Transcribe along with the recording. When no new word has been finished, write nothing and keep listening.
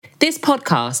This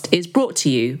podcast is brought to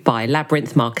you by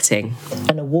Labyrinth Marketing,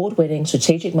 an award-winning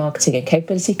strategic marketing and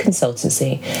capability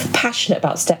consultancy passionate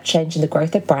about step changing the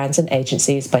growth of brands and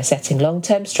agencies by setting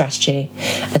long-term strategy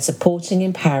and supporting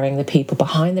and empowering the people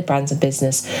behind the brands and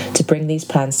business to bring these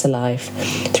plans to life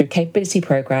through capability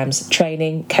programs,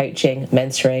 training, coaching,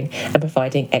 mentoring, and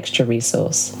providing extra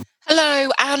resource. Hello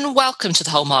and welcome to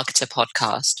the Whole Marketer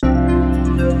podcast.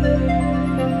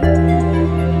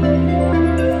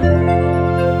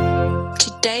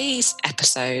 Today's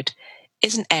episode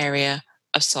is an area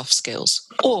of soft skills,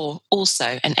 or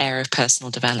also an area of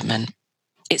personal development.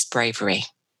 It's bravery.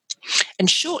 And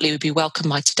shortly we'll be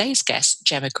welcomed by today's guest,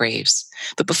 Gemma Greaves.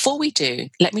 But before we do,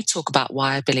 let me talk about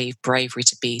why I believe bravery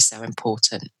to be so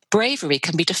important. Bravery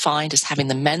can be defined as having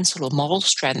the mental or moral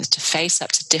strength to face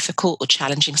up to difficult or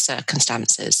challenging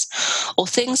circumstances, or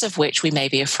things of which we may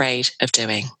be afraid of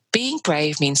doing. Being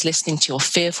brave means listening to your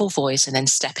fearful voice and then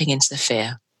stepping into the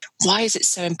fear. Why is it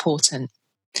so important?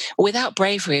 Without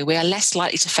bravery, we are less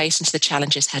likely to face into the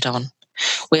challenges head on.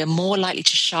 We are more likely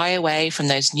to shy away from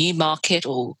those new market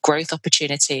or growth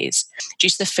opportunities due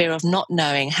to the fear of not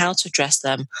knowing how to address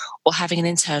them or having an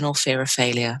internal fear of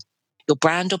failure. Your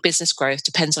brand or business growth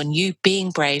depends on you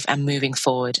being brave and moving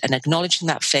forward and acknowledging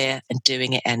that fear and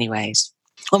doing it anyways.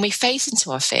 When we face into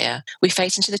our fear, we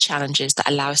face into the challenges that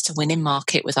allow us to win in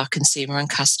market with our consumer and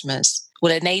customers.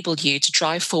 Will enable you to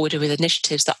drive forward with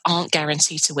initiatives that aren't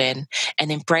guaranteed to win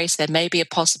and embrace there may be a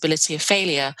possibility of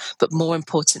failure, but more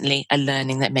importantly, a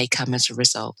learning that may come as a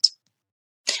result.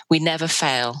 We never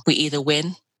fail. We either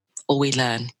win or we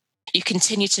learn. You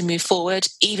continue to move forward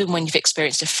even when you've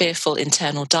experienced a fearful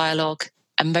internal dialogue.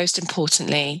 And most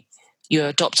importantly, you are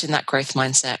adopting that growth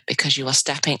mindset because you are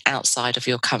stepping outside of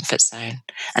your comfort zone.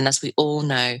 And as we all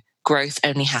know, growth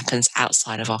only happens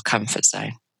outside of our comfort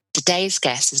zone. Today's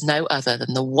guest is no other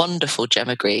than the wonderful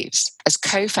Gemma Greaves. As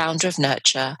co-founder of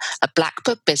Nurture, a black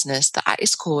book business that at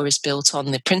its core is built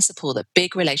on the principle that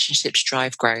big relationships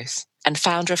drive growth, and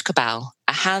founder of Cabal,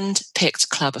 a hand-picked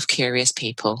club of curious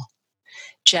people.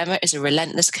 Gemma is a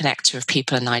relentless connector of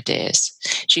people and ideas.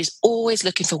 She's always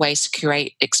looking for ways to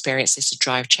create experiences to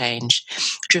drive change,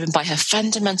 driven by her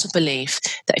fundamental belief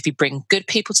that if you bring good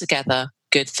people together,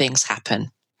 good things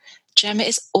happen. Gemma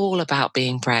is all about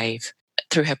being brave.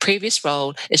 Through her previous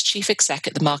role as Chief Exec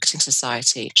at the Marketing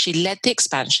Society, she led the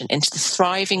expansion into the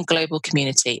thriving global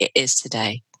community it is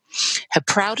today. Her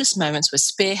proudest moments were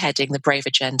spearheading the Brave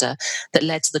agenda that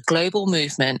led to the global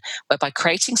movement whereby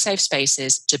creating safe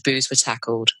spaces, taboos were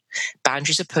tackled,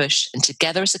 boundaries were pushed, and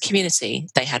together as a community,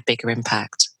 they had bigger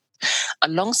impact.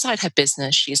 Alongside her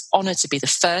business, she is honoured to be the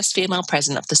first female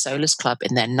president of the Solus Club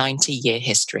in their 90-year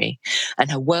history, and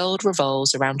her world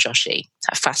revolves around Joshi,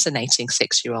 a fascinating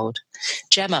 6-year-old.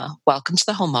 Gemma, welcome to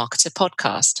the Whole Marketer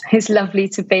podcast. It's lovely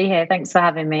to be here. Thanks for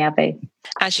having me, Abby.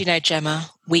 As you know, Gemma,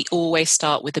 we always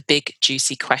start with a big,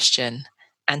 juicy question.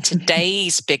 And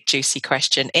today's big, juicy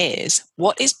question is,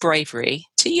 what is bravery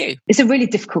to you? It's a really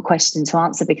difficult question to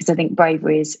answer because I think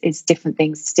bravery is different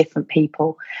things to different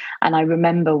people. And I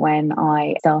remember when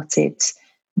I started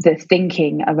the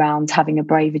thinking around having a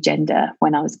brave agenda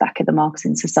when I was back at the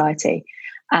Marketing Society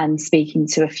and speaking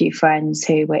to a few friends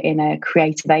who were in a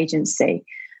creative agency.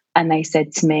 And they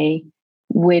said to me,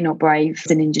 we're not brave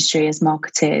as an industry, as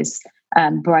marketers.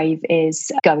 Brave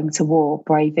is going to war.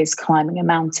 Brave is climbing a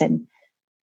mountain.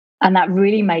 And that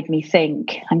really made me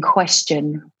think and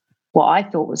question what I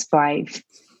thought was brave.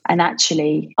 And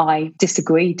actually, I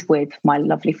disagreed with my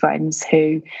lovely friends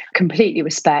who completely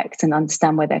respect and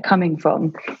understand where they're coming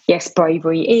from. Yes,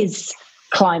 bravery is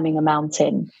climbing a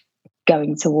mountain,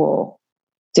 going to war,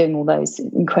 doing all those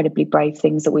incredibly brave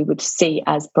things that we would see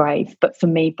as brave. But for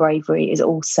me, bravery is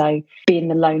also being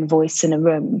the lone voice in a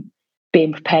room,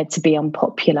 being prepared to be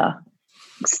unpopular,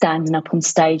 standing up on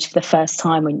stage for the first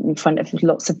time in front of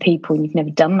lots of people and you've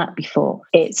never done that before.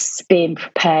 It's being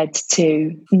prepared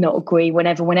to not agree when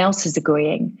everyone else is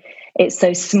agreeing. It's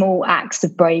those small acts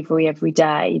of bravery every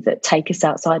day that take us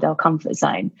outside our comfort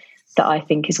zone that I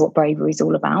think is what bravery is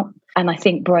all about. And I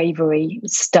think bravery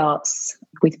starts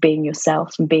with being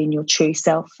yourself and being your true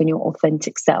self and your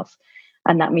authentic self.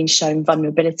 And that means showing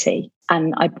vulnerability.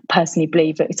 And I personally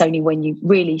believe that it's only when you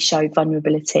really show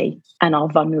vulnerability and are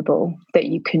vulnerable that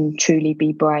you can truly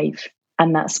be brave.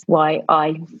 And that's why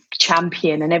I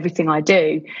champion, and everything I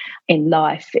do in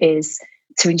life is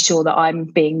to ensure that I'm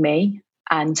being me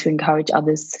and to encourage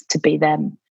others to be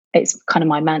them. It's kind of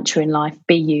my mantra in life,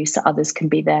 be you so others can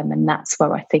be them. And that's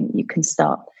where I think you can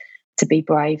start to be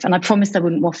brave. And I promised I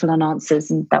wouldn't waffle on answers,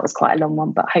 and that was quite a long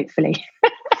one, but hopefully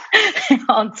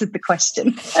answered the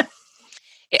question.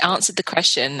 It answered the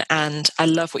question, and I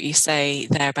love what you say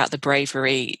there about the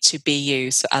bravery to be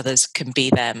you so others can be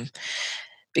them.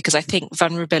 Because I think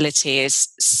vulnerability is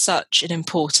such an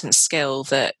important skill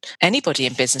that anybody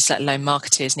in business, let alone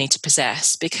marketers, need to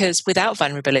possess. Because without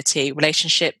vulnerability,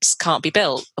 relationships can't be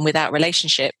built. And without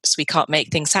relationships, we can't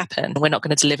make things happen. We're not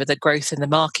going to deliver the growth in the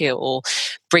market or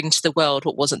bring to the world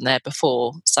what wasn't there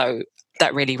before. So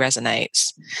that really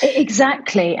resonates.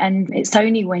 Exactly. And it's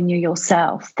only when you're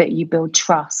yourself that you build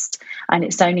trust. And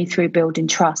it's only through building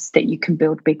trust that you can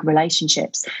build big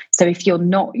relationships. So if you're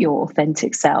not your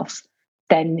authentic self,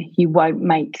 then you won't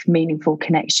make meaningful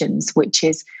connections, which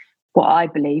is what I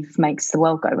believe makes the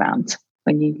world go round,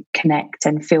 when you connect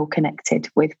and feel connected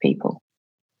with people.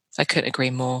 I couldn't agree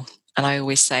more. And I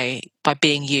always say, by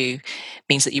being you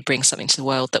means that you bring something to the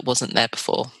world that wasn't there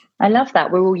before. I love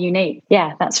that. We're all unique.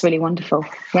 Yeah, that's really wonderful.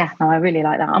 Yeah, no, I really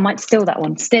like that. I might steal that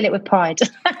one. Steal it with pride.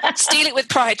 Steal it with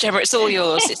pride, Gemma. It's all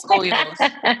yours. It's all yours.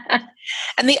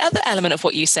 And the other element of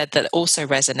what you said that also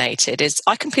resonated is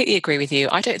I completely agree with you.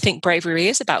 I don't think bravery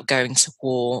is about going to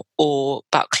war or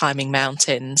about climbing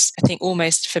mountains. I think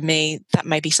almost for me, that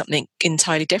may be something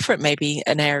entirely different, maybe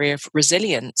an area of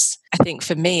resilience. I think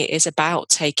for me, it is about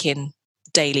taking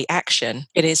daily action.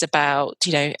 It is about,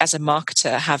 as a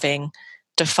marketer, having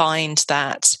defined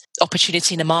that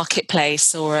opportunity in a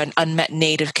marketplace or an unmet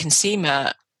need of a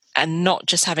consumer and not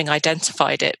just having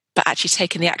identified it, but actually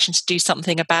taking the action to do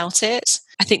something about it.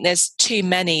 I think there's too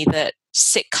many that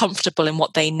sit comfortable in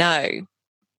what they know,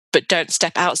 but don't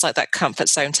step outside that comfort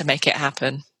zone to make it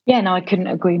happen. Yeah, no, I couldn't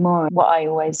agree more. What I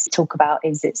always talk about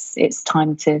is it's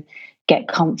time to get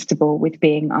comfortable with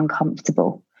being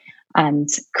uncomfortable and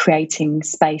creating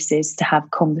spaces to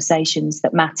have conversations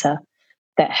that matter,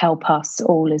 that help us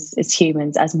all as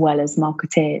humans as well as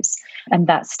marketeers. And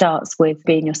that starts with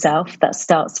being yourself. That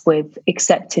starts with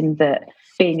accepting that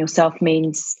being yourself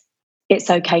means it's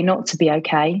okay not to be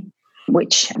okay,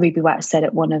 which Ruby Wax said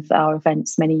at one of our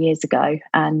events many years ago.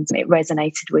 And it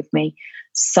resonated with me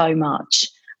so much.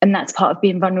 And that's part of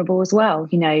being vulnerable as well.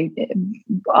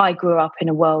 I grew up in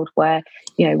a world where,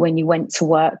 when you went to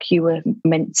work, you were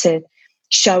meant to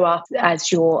show up as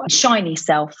your shiny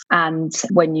self. And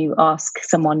when you ask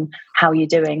someone, how you're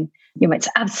doing, you're meant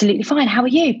to absolutely fine. How are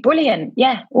you? Brilliant.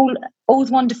 Yeah, all's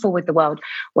wonderful with the world.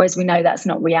 Whereas we know that's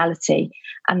not reality.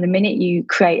 And the minute you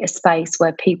create a space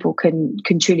where people can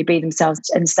truly be themselves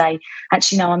and say,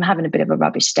 actually, no, I'm having a bit of a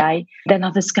rubbish day, then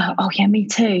others go, oh yeah, me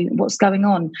too. What's going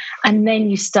on? And then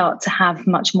you start to have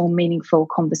much more meaningful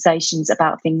conversations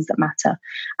about things that matter.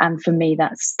 And for me,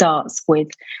 that starts with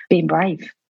being brave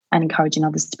and encouraging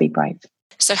others to be brave.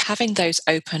 So having those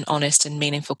open, honest and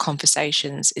meaningful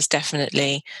conversations is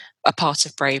definitely a part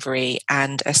of bravery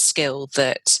and a skill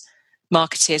that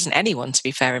marketers and anyone, to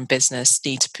be fair, in business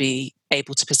need to be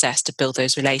able to possess to build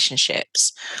those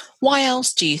relationships. Why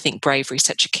else do you think bravery is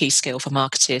such a key skill for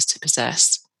marketers to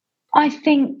possess? I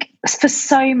think for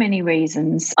so many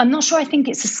reasons. I'm not sure I think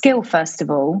it's a skill, first of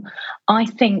all. I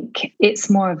think it's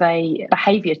more of a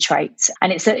behaviour trait,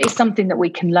 and it's something that we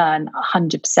can learn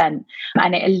 100%.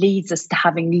 And it leads us to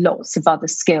having lots of other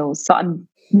skills. But I'm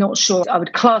not sure I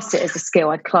would class it as a skill.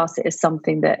 I'd class it as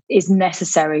something that is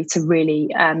necessary to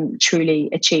really truly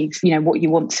achieve, what you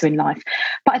want to in life.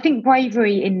 But I think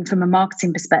bravery from a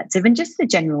marketing perspective and just the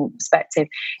general perspective,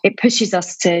 it pushes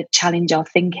us to challenge our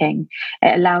thinking.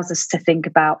 It allows us to think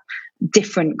about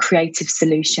different creative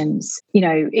solutions.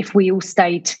 If we all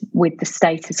stayed with the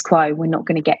status quo, we're not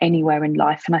going to get anywhere in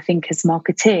life. And I think as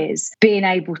marketeers, being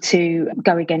able to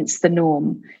go against the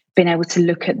norm, being able to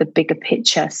look at the bigger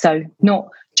picture. So not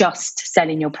just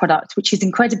selling your product, which is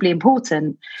incredibly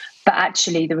important, but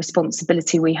actually the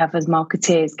responsibility we have as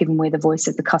marketeers, given we're the voice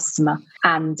of the customer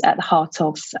and at the heart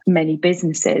of many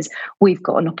businesses, we've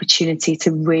got an opportunity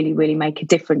to really, really make a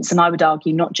difference. And I would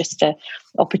argue not just an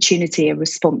opportunity, a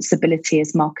responsibility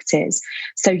as marketers.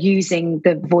 So using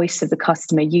the voice of the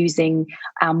customer, using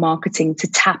our marketing to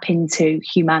tap into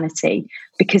humanity,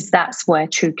 because that's where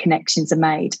true connections are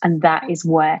made. And that is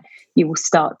where you will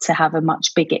start to have a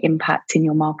much bigger impact in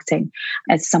your marketing.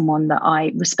 As someone that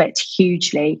I respect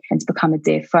hugely and to become a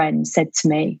dear friend said to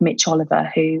me, Mitch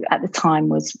Oliver, who at the time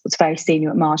was very senior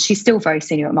at Mars. She's still very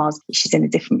senior at Mars. She's in a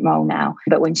different role now.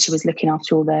 But when she was looking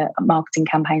after all the marketing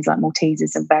campaigns like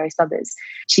Maltesers and various others,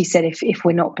 she said, if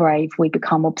we're not brave, we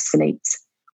become obsolete.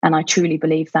 And I truly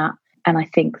believe that. And I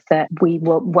think that we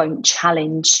won't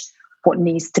challenge what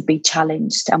needs to be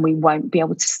challenged, and we won't be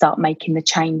able to start making the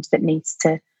change that needs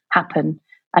to happen.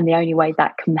 And the only way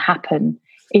that can happen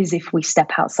is if we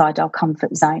step outside our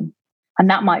comfort zone. And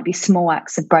that might be small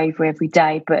acts of bravery every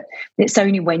day, but it's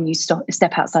only when you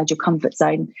step outside your comfort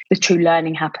zone, the true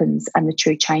learning happens and the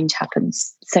true change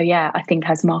happens. So yeah, I think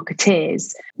as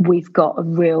marketeers, we've got a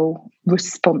real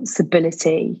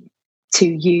responsibility to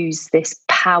use this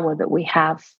power that we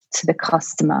have to the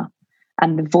customer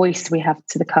and the voice we have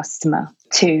to the customer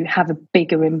to have a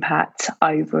bigger impact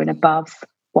over and above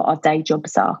what our day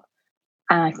jobs are.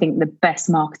 And I think the best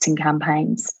marketing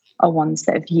campaigns are ones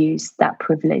that have used that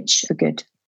privilege for good.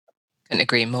 Couldn't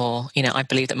agree more. I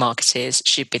believe that marketers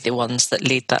should be the ones that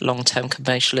lead that long-term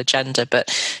commercial agenda, but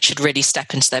should really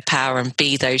step into their power and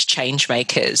be those change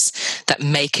makers that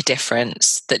make a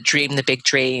difference, that dream the big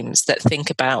dreams, that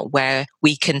think about where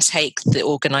we can take the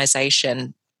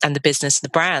organisation and the business and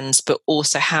the brands, but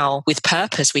also how, with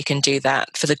purpose, we can do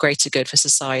that for the greater good for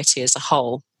society as a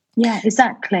whole. Yeah,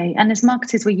 exactly. And as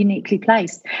marketers, we're uniquely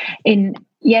placed in,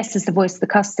 yes, as the voice of the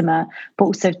customer, but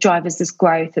also drivers as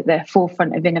growth at the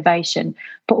forefront of innovation.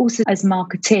 But also as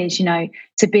marketeers,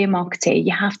 to be a marketer,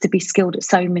 you have to be skilled at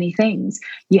so many things.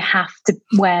 You have to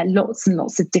wear lots and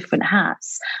lots of different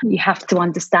hats. You have to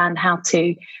understand how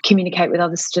to communicate with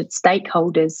other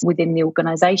stakeholders within the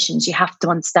organisations. You have to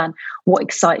understand what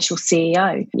excites your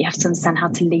CEO. You have to understand how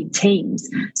to lead teams.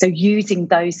 So using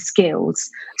those skills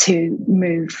to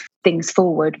move things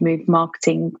forward, move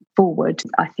marketing forward,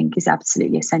 I think is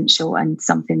absolutely essential and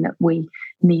something that we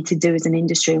need to do as an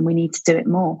industry, and we need to do it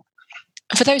more.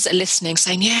 For those that are listening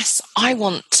saying, yes, I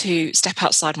want to step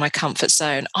outside my comfort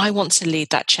zone, I want to lead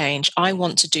that change, I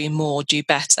want to do more, do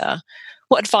better,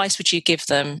 what advice would you give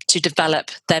them to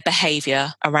develop their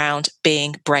behaviour around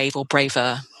being brave or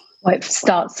braver? Well, it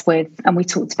starts with, and we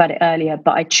talked about it earlier,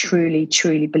 but I truly,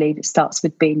 truly believe it starts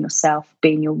with being yourself,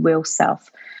 being your real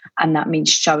self. And that means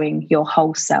showing your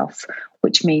whole self,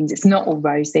 which means it's not all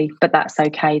rosy, but that's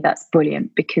okay. That's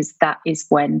brilliant, because that is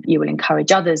when you will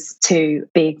encourage others to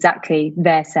be exactly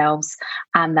their selves.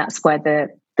 And that's where the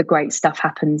great stuff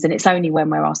happens. And it's only when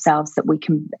we're ourselves that we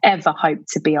can ever hope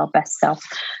to be our best self.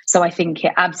 So I think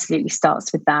it absolutely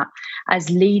starts with that. As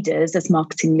leaders, as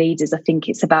marketing leaders, I think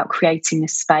it's about creating a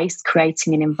space,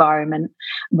 creating an environment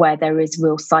where there is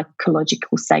real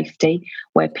psychological safety,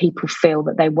 where people feel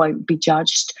that they won't be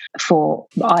judged for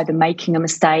either making a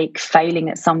mistake, failing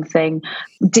at something,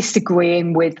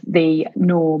 disagreeing with the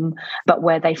norm, but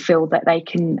where they feel that they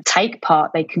can take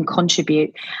part, they can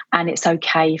contribute, and it's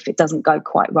okay if it doesn't go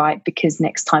quite right, because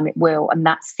next time it will. And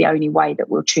that's the only way that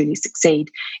we'll truly succeed,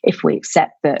 if we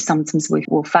accept that sometimes we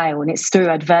will fail. And it's through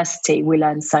adversity we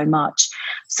learn so much.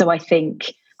 So I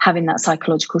think having that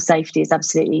psychological safety is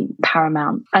absolutely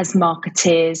paramount as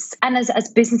marketeers and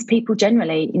as business people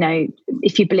generally.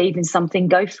 If you believe in something,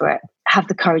 go for it. Have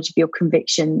the courage of your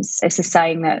convictions. It's a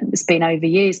saying that has been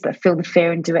overused, but feel the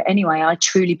fear and do it anyway. I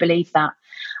truly believe that.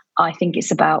 I think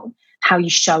it's about how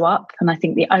you show up. And I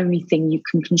think the only thing you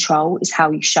can control is how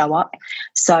you show up.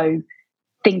 So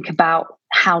think about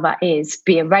how that is.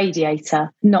 Be a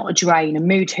radiator, not a drain, a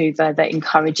mood hoover that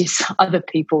encourages other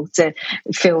people to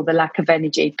feel the lack of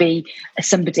energy. Be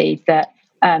somebody that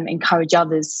encourage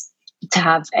others to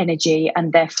have energy,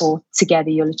 and therefore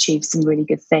together you'll achieve some really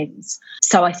good things.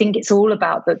 So I think it's all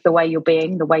about the way you're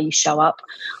being, the way you show up.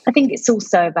 I think it's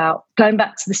also about going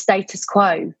back to the status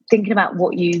quo, thinking about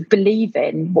what you believe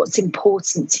in, what's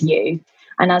important to you,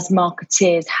 and as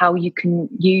marketeers, how you can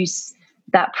use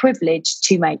that privilege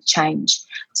to make change.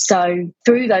 So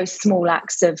through those small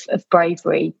acts of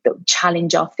bravery that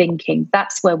challenge our thinking,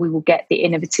 that's where we will get the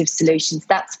innovative solutions.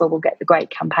 That's where we'll get the great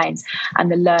campaigns and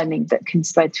the learning that can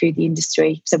spread through the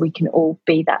industry, so we can all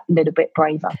be that little bit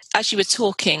braver. As you were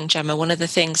talking, Gemma, one of the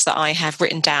things that I have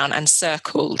written down and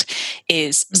circled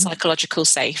is psychological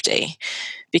safety,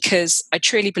 because I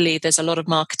truly believe there's a lot of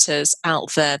marketers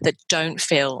out there that don't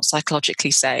feel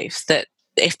psychologically safe, that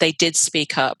if they did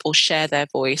speak up or share their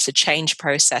voice or change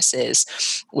processes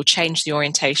or change the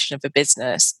orientation of a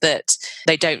business, that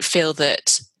they don't feel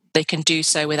that they can do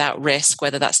so without risk,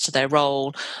 whether that's to their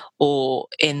role or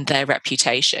in their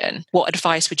reputation. What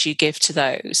advice would you give to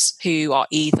those who are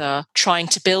either trying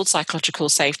to build psychological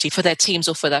safety for their teams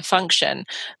or for their function,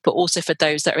 but also for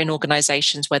those that are in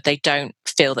organisations where they don't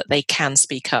feel that they can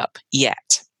speak up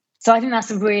yet? So I think that's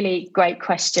a really great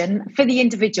question. For the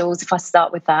individuals, if I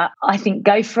start with that, I think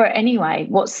go for it anyway.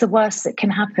 What's the worst that can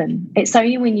happen? It's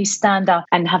only when you stand up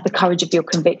and have the courage of your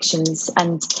convictions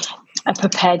and are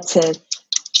prepared to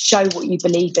show what you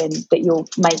believe in that you'll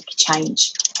make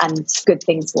change and good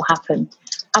things will happen.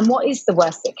 And what is the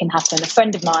worst that can happen? A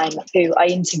friend of mine who I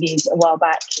interviewed a while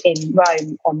back in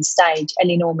Rome on stage,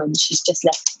 Ellie Norman, she's just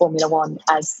left Formula One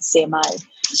as the CMO.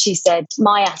 She said,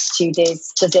 my attitude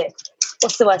is,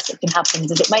 what's the worst that can happen?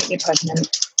 Does it make me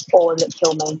pregnant? or that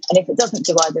kill me. And if it doesn't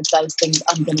do either of those things,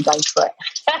 I'm going to go for it.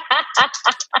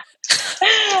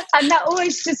 And that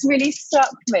always just really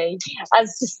struck me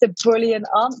as just a brilliant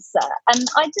answer. And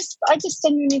I just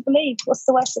genuinely believe, what's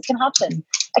the worst that can happen?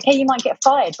 Okay, you might get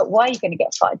fired, but why are you going to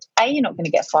get fired? A, you're not going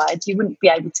to get fired. You wouldn't be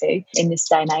able to in this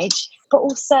day and age. But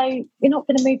also, you're not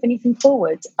going to move anything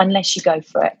forward unless you go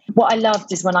for it. What I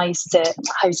loved is when I used to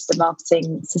host the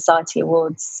Marketing Society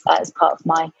Awards as part of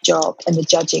my job and the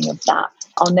judging of that.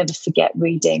 I'll never forget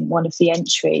reading one of the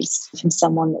entries from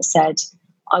someone that said,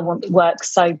 I want work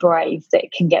so brave that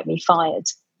it can get me fired.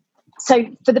 So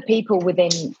for the people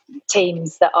within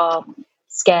teams that are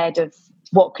scared of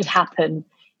what could happen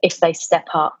if they step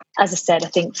up, as I said, I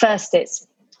think first it's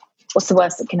what's the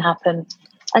worst that can happen?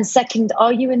 And second,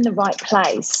 are you in the right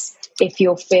place if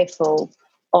you're fearful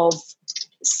of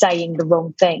saying the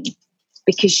wrong thing?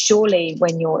 Because surely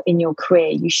when you're in your career,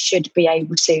 you should be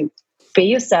able to be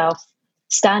yourself,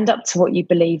 stand up to what you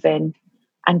believe in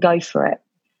and go for it.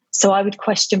 So I would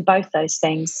question both those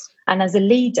things. And as a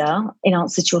leader, in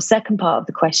answer to your second part of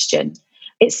the question,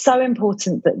 it's so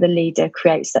important that the leader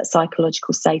creates that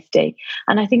psychological safety.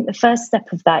 And I think the first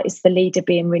step of that is the leader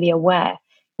being really aware.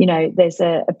 You know, there's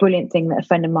a brilliant thing that a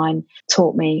friend of mine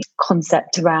taught me,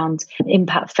 concept around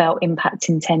impact felt, impact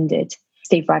intended.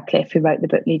 Steve Radcliffe, who wrote the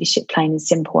book Leadership Plain and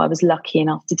Simple, I was lucky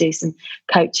enough to do some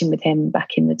coaching with him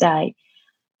back in the day.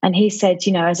 And he said,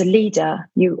 you know, as a leader,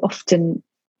 you often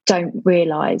don't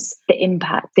realise the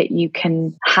impact that you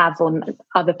can have on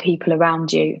other people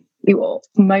around you.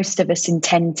 Most of us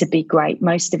intend to be great.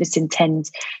 Most of us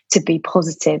intend to be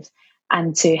positive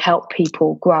and to help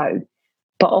people grow.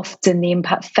 But often the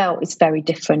impact felt is very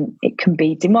different. It can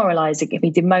be demoralising, it can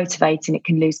be demotivating, it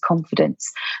can lose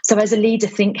confidence. So as a leader,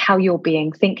 think how you're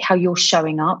being, think how you're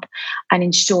showing up, and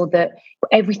ensure that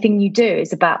everything you do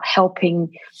is about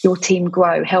helping your team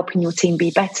grow, helping your team be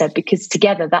better, because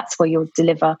together that's where you'll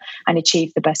deliver and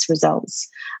achieve the best results.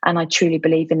 And I truly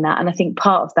believe in that. And I think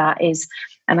part of that is,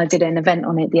 and I did an event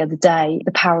on it the other day,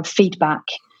 the power of feedback.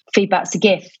 Feedback's a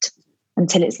gift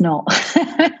until it's not.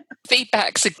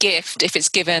 Feedback's a gift if it's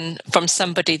given from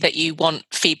somebody that you want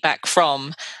feedback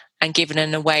from, and given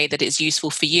in a way that is useful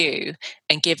for you,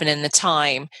 and given in the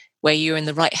time where you're in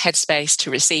the right headspace to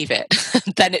receive it.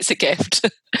 Then it's a gift.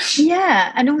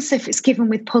 Yeah, and also if it's given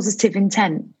with positive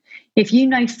intent. If you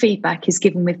know feedback is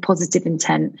given with positive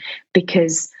intent,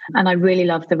 because, and I really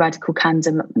love the radical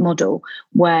candor model,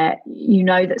 where you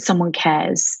know that someone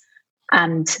cares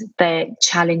and they're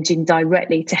challenging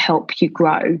directly to help you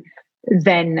grow,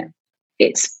 then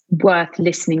it's worth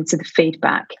listening to the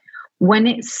feedback. When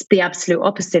it's the absolute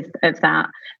opposite of that,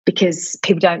 because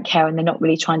people don't care and they're not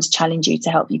really trying to challenge you to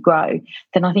help you grow,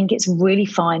 then I think it's really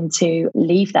fine to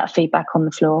leave that feedback on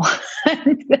the floor.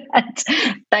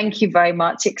 Thank you very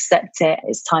much, accept it.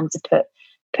 It's time to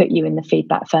put you in the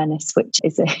feedback furnace, which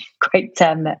is a great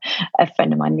term that a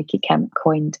friend of mine, Nikki Kemp,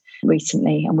 coined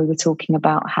recently. And we were talking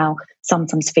about how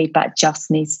sometimes feedback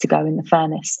just needs to go in the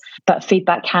furnace, but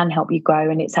feedback can help you grow,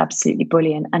 and it's absolutely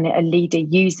brilliant. And a leader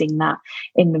using that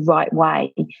in the right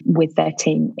way with their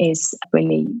team is a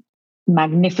really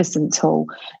magnificent tool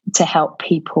to help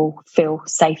people feel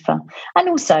safer. And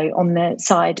also on the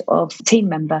side of team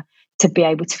member, to be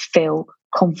able to feel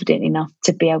confident enough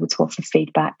to be able to offer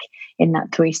feedback in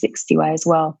that 360 way as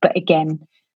well. But again,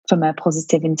 from a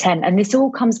positive intent. And this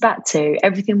all comes back to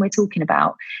everything we're talking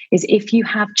about is if you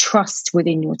have trust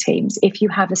within your teams, if you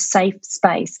have a safe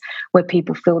space where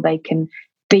people feel they can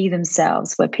be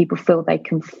themselves, where people feel they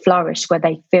can flourish, where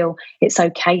they feel it's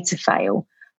okay to fail,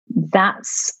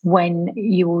 that's when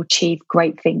you will achieve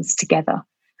great things together.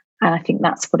 And I think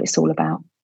that's what it's all about.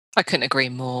 I couldn't agree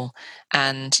more.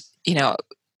 And, you know,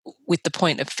 with the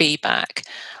point of feedback,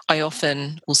 I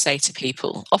often will say to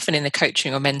people, often in a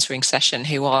coaching or mentoring session,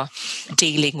 who are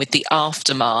dealing with the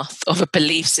aftermath of a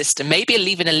belief system, maybe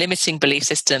even a limiting belief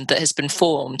system that has been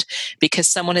formed because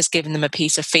someone has given them a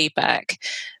piece of feedback.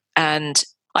 And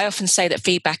I often say that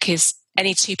feedback is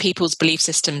any two people's belief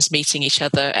systems meeting each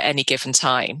other at any given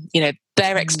time. You know,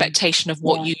 their expectation of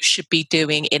what you should be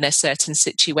doing in a certain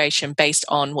situation based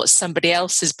on what somebody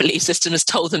else's belief system has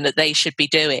told them that they should be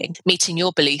doing, meeting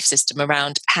your belief system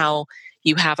around how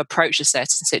you have approached a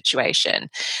certain situation.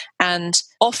 And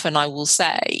often I will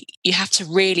say, you have to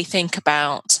really think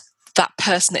about that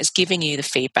person that is giving you the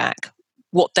feedback,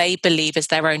 what they believe is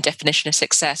their own definition of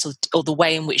success, or the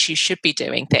way in which you should be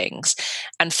doing things.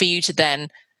 And for you to then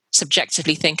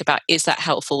subjectively think about, is that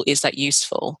helpful? Is that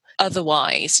useful?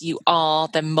 Otherwise, you are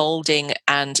then molding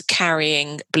and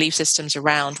carrying belief systems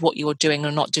around what you're doing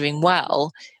or not doing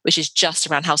well, which is just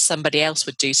around how somebody else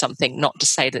would do something, not to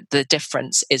say that the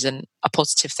difference isn't a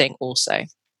positive thing also.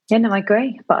 Yeah, no, I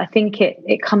agree. But I think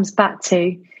it comes back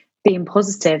to being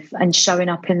positive and showing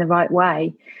up in the right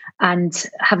way and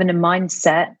having a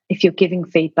mindset, if you're giving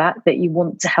feedback, that you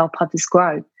want to help others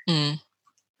grow.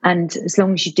 And as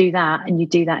long as you do that and you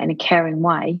do that in a caring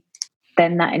way,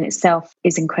 then that in itself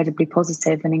is incredibly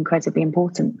positive and incredibly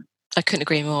important. I couldn't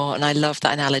agree more. And I love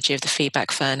that analogy of the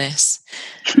feedback furnace.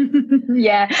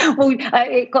 Yeah, well,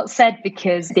 it got said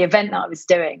because the event that I was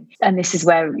doing, and this is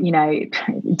where,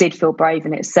 it did feel brave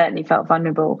and it certainly felt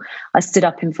vulnerable. I stood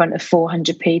up in front of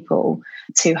 400 people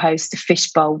to host a fish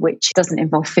bowl, which doesn't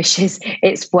involve fishes.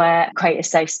 It's where create a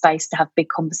safe space to have big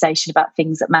conversation about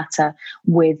things that matter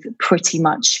with pretty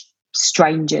much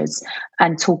strangers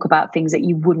and talk about things that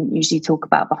you wouldn't usually talk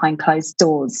about behind closed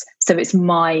doors. So it's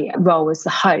my role as the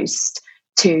host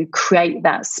to create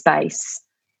that space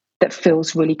that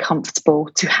feels really comfortable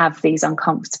to have these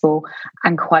uncomfortable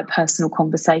and quite personal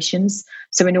conversations.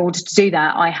 So in order to do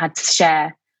that, I had to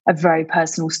share a very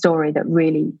personal story that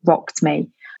really rocked me.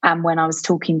 And when I was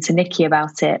talking to Nikki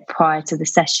about it prior to the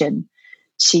session,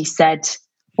 she said,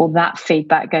 well, that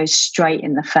feedback goes straight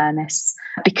in the furnace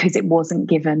because it wasn't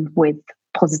given with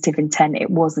positive intent. It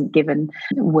wasn't given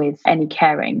with any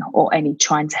caring or any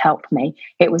trying to help me.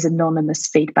 It was anonymous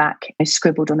feedback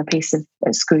scribbled on a piece of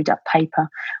screwed up paper,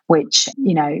 which,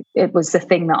 it was the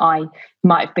thing that I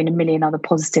might have been a million other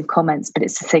positive comments, but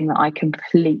it's the thing that I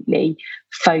completely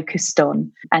focused on.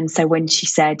 And so when she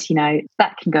said,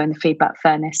 that can go in the feedback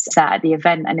furnace at the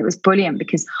event, and it was brilliant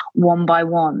because one by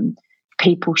one,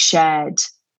 people shared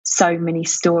so many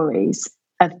stories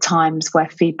of times where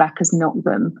feedback has knocked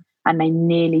them and they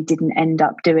nearly didn't end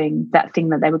up doing that thing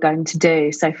that they were going to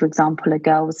do. So, for example, a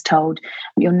girl was told,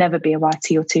 you'll never be a writer,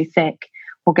 you're too thick.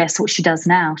 Well, guess what she does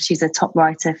now? She's a top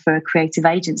writer for a creative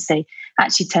agency.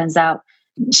 Actually, turns out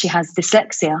she has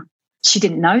dyslexia. She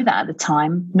didn't know that at the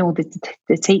time, nor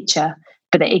the teacher,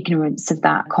 but the ignorance of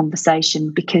that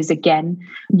conversation, because again,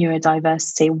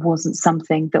 neurodiversity wasn't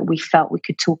something that we felt we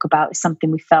could talk about. It's something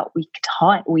we felt we could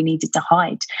hide, we needed to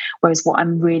hide. Whereas what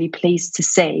I'm really pleased to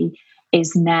see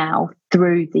is now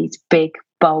through these big,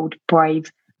 bold,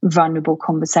 brave, vulnerable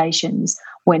conversations,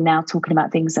 we're now talking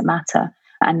about things that matter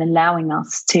and allowing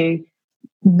us to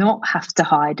not have to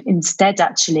hide, instead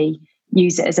actually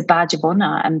use it as a badge of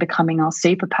honor and becoming our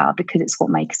superpower because it's what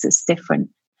makes us different.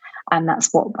 And that's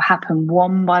what happened.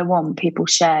 One by one, people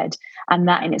shared. And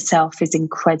that in itself is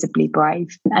incredibly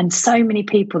brave. And so many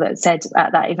people that said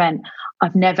at that event,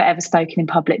 I've never ever spoken in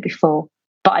public before,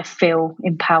 but I feel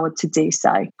empowered to do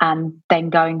so, and then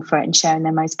going for it and sharing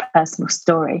their most personal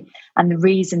story. And the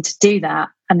reason to do that,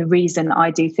 and the reason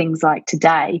I do things like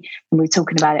today, and we were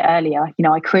talking about it earlier,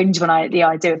 I cringe when the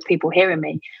idea of people hearing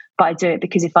me, but I do it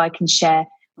because if I can share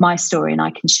my story and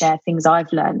I can share things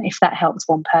I've learned, if that helps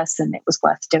one person, it was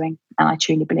worth doing. And I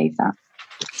truly believe that.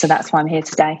 So that's why I'm here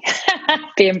today,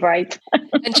 being brave.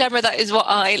 And Gemma, that is what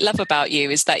I love about you,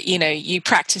 is that, you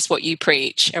practice what you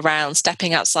preach around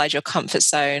stepping outside your comfort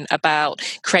zone, about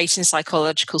creating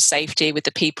psychological safety with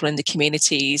the people in the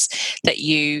communities that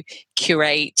you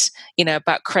curate,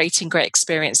 about creating great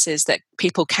experiences that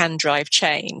people can drive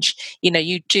change.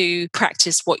 You do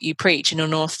practice what you preach in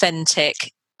an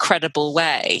authentic, credible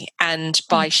way, and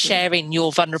by sharing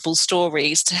your vulnerable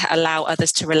stories to allow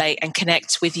others to relate and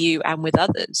connect with you and with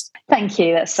others. Thank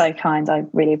you. That's so kind. I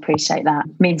really appreciate that.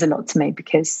 It means a lot to me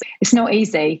because it's not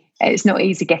easy. It's not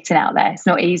easy getting out there. It's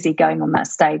not easy going on that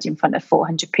stage in front of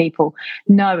 400 people,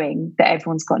 knowing that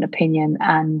everyone's got an opinion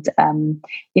and,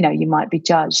 you might be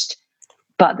judged.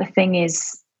 But the thing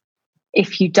is,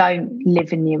 if you don't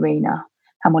live in the arena,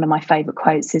 and one of my favourite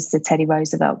quotes is the Teddy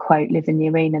Roosevelt quote, live in the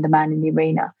arena, the man in the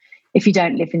arena. If you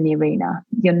don't live in the arena,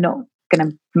 you're not going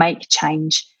to make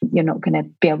change. You're not going to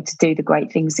be able to do the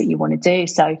great things that you want to do.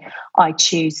 So I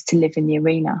choose to live in the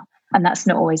arena. And that's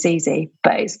not always easy,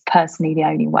 but it's personally the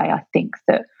only way I think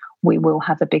that we will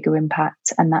have a bigger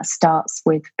impact. And that starts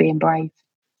with being brave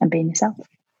and being yourself.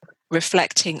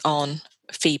 Reflecting on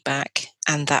feedback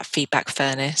and that feedback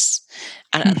furnace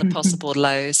and other possible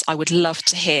lows, I would love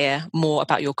to hear more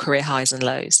about your career highs and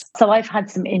lows. So I've had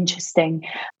some interesting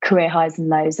career highs and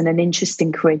lows and an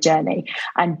interesting career journey,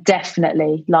 and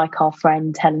definitely, like our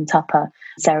friend Helen Tupper,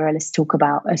 Sarah Ellis talk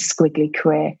about, a squiggly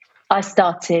career. I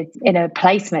started in a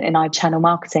placement in channel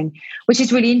marketing, which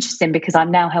is really interesting because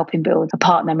I'm now helping build a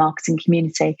partner marketing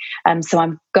community. So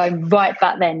I'm going right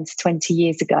back then to 20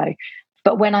 years ago.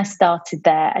 But when I started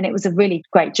there, and it was a really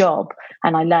great job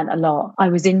and I learned a lot, I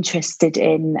was interested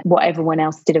in what everyone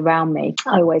else did around me.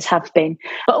 I always have been,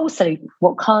 but also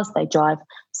what cars they drive.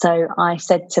 So I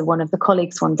said to one of the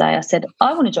colleagues one day, I said,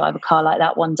 I want to drive a car like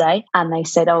that one day. And they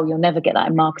said, oh, you'll never get that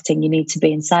in marketing. You need to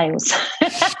be in sales.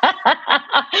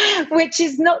 which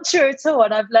is not true at all.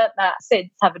 And I've learnt that since,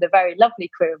 having a very lovely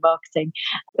career in marketing.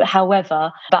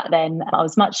 However, back then I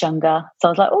was much younger. So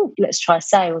I was like, oh, let's try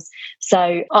sales.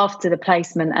 So after the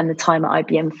placement and the time at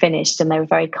IBM finished, and they were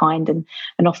very kind and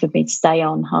offered me to stay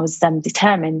on, I was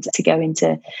determined to go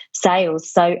into sales.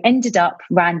 So ended up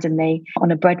randomly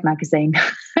on a bread magazine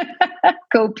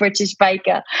called British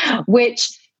Baker,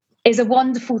 which is a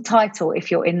wonderful title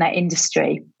if you're in that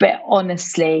industry. But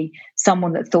honestly,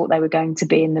 someone that thought they were going to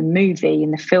be in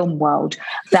the film world,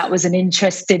 that was an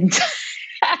interesting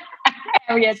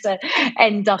area to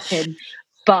end up in.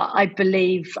 But I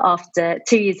believe after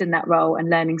 2 years in that role and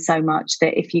learning so much,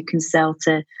 that if you can sell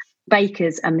to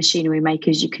bakers and machinery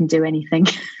makers, you can do anything.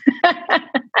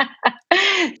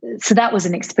 So that was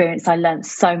an experience I learned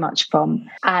so much from,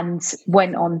 and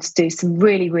went on to do some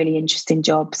really, really interesting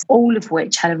jobs, all of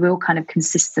which had a real kind of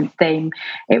consistent theme.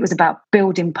 It was about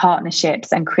building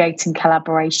partnerships and creating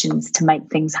collaborations to make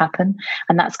things happen.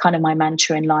 And that's kind of my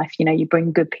mantra in life. You know, you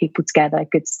bring good people together,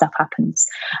 good stuff happens.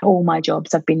 All my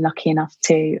jobs, I've been lucky enough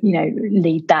to,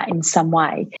 lead that in some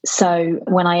way. So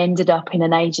when I ended up in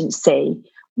an agency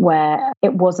where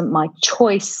it wasn't my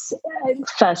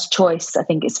first choice, I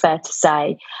think it's fair to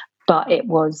say, but it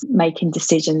was making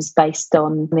decisions based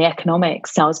on the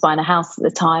economics. I was buying a house at the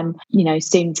time,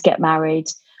 soon to get married.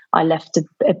 I left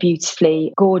a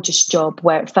beautifully gorgeous job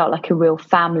where it felt like a real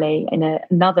family in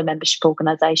another membership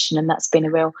organisation. And that's been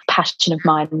a real passion of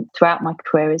mine throughout my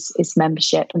career is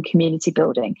membership and community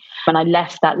building. When I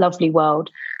left that lovely world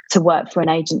to work for an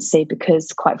agency,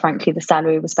 because quite frankly, the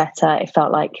salary was better. It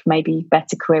felt like maybe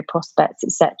better career prospects,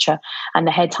 etc. And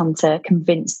the headhunter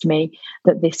convinced me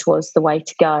that this was the way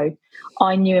to go.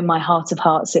 I knew in my heart of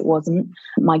hearts it wasn't.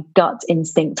 My gut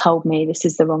instinct told me this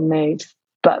is the wrong move.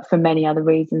 But for many other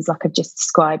reasons, like I've just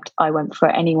described, I went for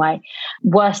it anyway.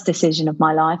 Worst decision of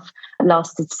my life. It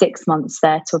lasted 6 months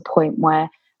there, to a point where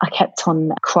I kept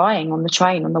on crying on the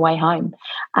train on the way home.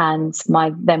 And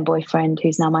my then boyfriend,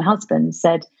 who's now my husband,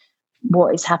 said,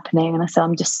 "What is happening?" And I said,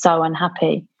 "I'm just so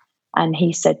unhappy." And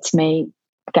he said to me,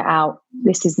 "Get out.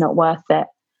 This is not worth it."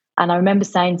 And I remember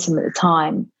saying to him at the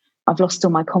time, "I've lost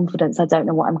all my confidence. I don't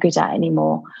know what I'm good at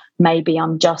anymore. Maybe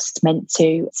I'm just meant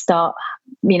to start,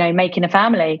 making a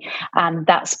family. And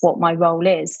that's what my role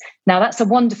is." Now, that's a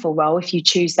wonderful role if you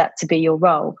choose that to be your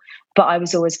role. But I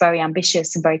was always very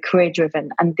ambitious and very career driven.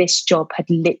 And this job had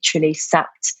literally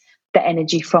sapped the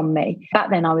energy from me. Back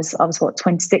then I was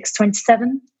 26,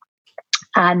 27.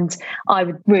 And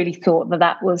I really thought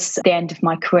that was the end of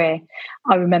my career.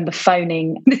 I remember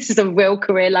phoning, this is a real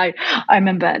career low. I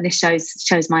remember, and this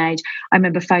shows my age, I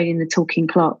remember phoning the Talking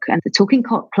Clock, and the Talking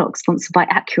Clock sponsored by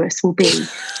Accurus will be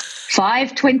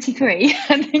 5:23,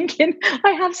 and thinking,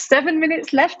 I have 7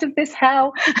 minutes left of this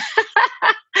hell.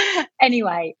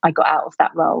 Anyway, I got out of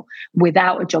that role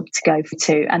without a job to go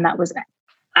to, and that was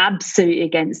absolutely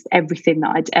against everything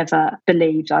that I'd ever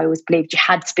believed. I always believed you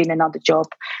had to be in another job.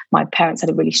 My parents had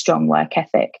a really strong work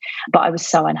ethic, but I was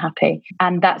so unhappy.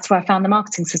 And that's where I found the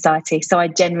Marketing Society. So I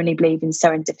genuinely believe in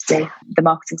serendipity. The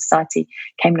Marketing Society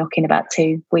came knocking about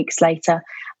 2 weeks later.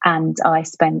 And I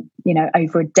spent,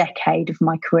 over a decade of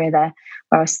my career there,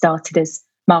 where I started as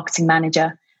marketing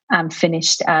manager and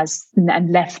finished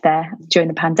and left there during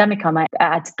the pandemic, I might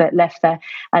add, but left there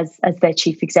as their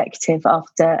chief executive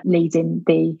after leading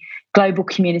the global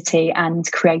community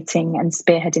and creating and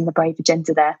spearheading the Brave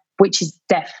agenda there, which is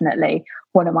definitely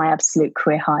one of my absolute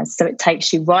career highs. So it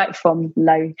takes you right from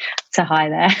low to high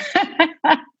there.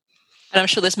 And I'm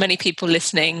sure there's many people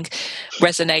listening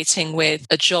resonating with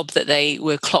a job that they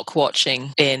were clock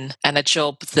watching in, and a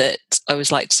job that I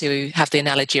always like to have the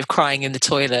analogy of crying in the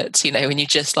toilet, when you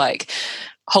just like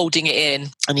holding it in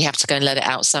and you have to go and let it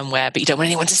out somewhere, but you don't want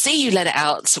anyone to see you let it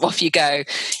out. So off you go,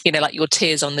 like your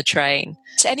tears on the train.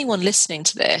 To anyone listening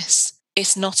to this,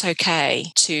 it's not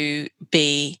okay to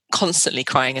be constantly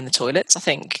crying in the toilets. I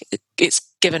think it's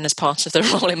given as part of the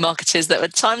role in marketers that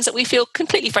at times that we feel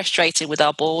completely frustrated with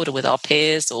our board or with our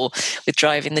peers or with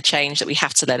driving the change, that we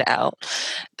have to let it out.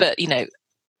 But,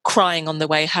 crying on the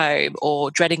way home or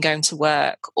dreading going to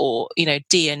work or,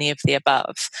 D, any of the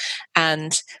above.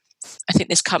 And I think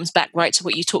this comes back right to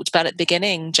what you talked about at the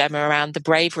beginning, Gemma, around the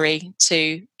bravery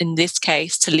to, in this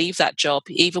case, to leave that job,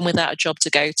 even without a job to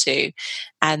go to,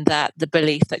 and that the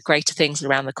belief that greater things are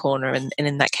around the corner. And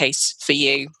in that case, for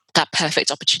you, that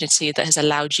perfect opportunity that has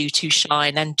allowed you to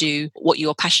shine and do what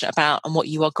you're passionate about and what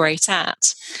you are great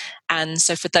at. And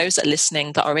so for those that are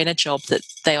listening that are in a job that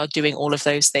they are doing all of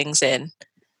those things in,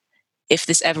 if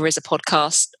this ever is a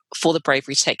podcast for the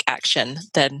Bravery Take Action,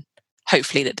 then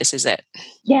hopefully that this is it.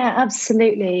 Yeah,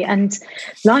 absolutely. And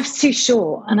life's too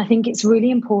short. And I think it's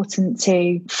really important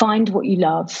to find what you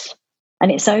love. And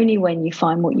it's only when you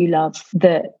find what you love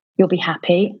that you'll be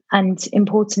happy. And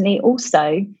importantly,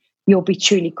 also, you'll be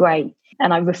truly great.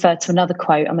 And I refer to another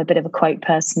quote. I'm a bit of a quote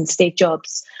person. Steve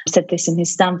Jobs said this in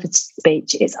his Stanford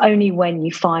speech. It's only when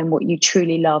you find what you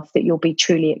truly love that you'll be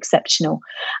truly exceptional.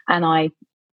 And I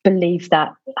believe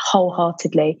that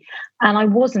wholeheartedly. And I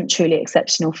wasn't truly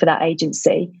exceptional for that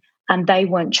agency, and they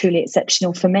weren't truly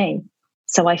exceptional for me.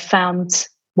 So I found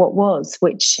what was,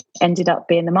 which ended up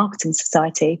being the Marketing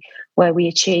Society, where we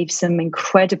achieved some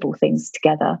incredible things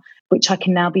together, which I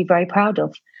can now be very proud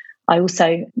of. I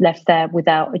also left there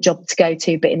without a job to go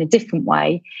to, but in a different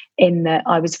way, in that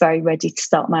I was very ready to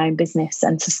start my own business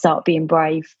and to start being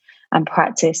brave and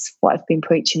practice what I've been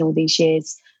preaching all these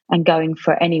years and going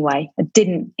for it anyway. I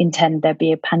didn't intend there'd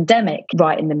be a pandemic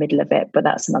right in the middle of it, but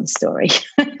that's another story.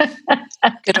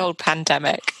 Good old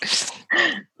pandemic.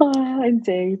 Oh,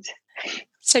 indeed.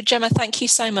 So Gemma, thank you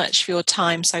so much for your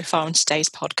time so far on today's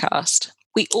podcast.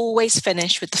 We always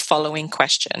finish with the following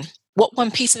question. What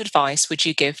one piece of advice would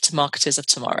you give to marketers of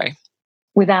tomorrow?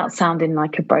 Without sounding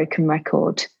like a broken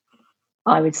record,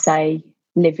 I would say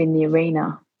live in the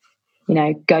arena.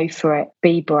 Go for it,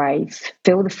 be brave,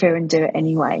 feel the fear and do it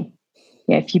anyway.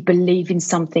 If you believe in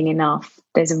something enough,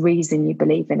 there's a reason you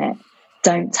believe in it.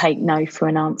 Don't take no for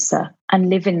an answer and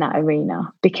live in that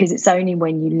arena, because it's only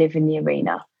when you live in the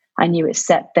arena and you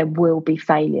accept there will be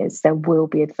failures, there will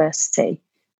be adversity,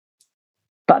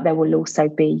 but there will also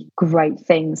be great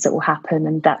things that will happen,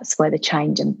 and that's where the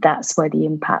change and that's where the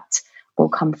impact will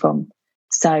come from.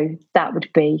 So that would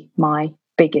be my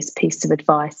biggest piece of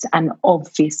advice. And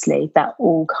obviously that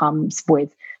all comes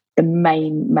with the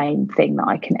main thing that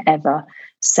I can ever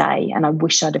say, and I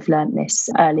wish I'd have learned this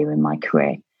earlier in my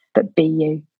career, but be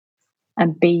you,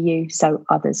 and be you so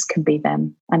others can be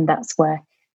them, and that's where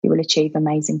you will achieve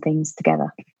amazing things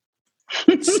together.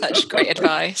 Such great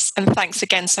advice, and thanks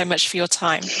again so much for your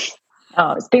time.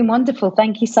 Oh, it's been wonderful.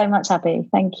 Thank you so much, Abby.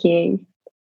 Thank you.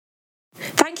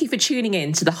 Thank you for tuning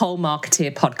in to the Whole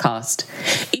Marketer podcast.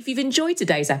 If you've enjoyed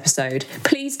today's episode,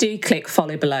 please do click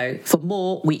follow below for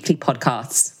more weekly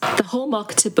podcasts. The Whole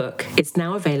Marketer book is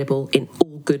now available in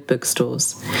all good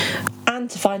bookstores. And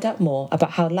to find out more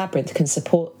about how Labyrinth can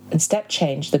support and step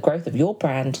change the growth of your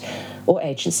brand or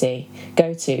agency,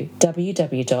 go to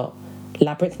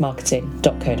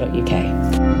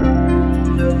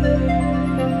www.labyrinthmarketing.co.uk.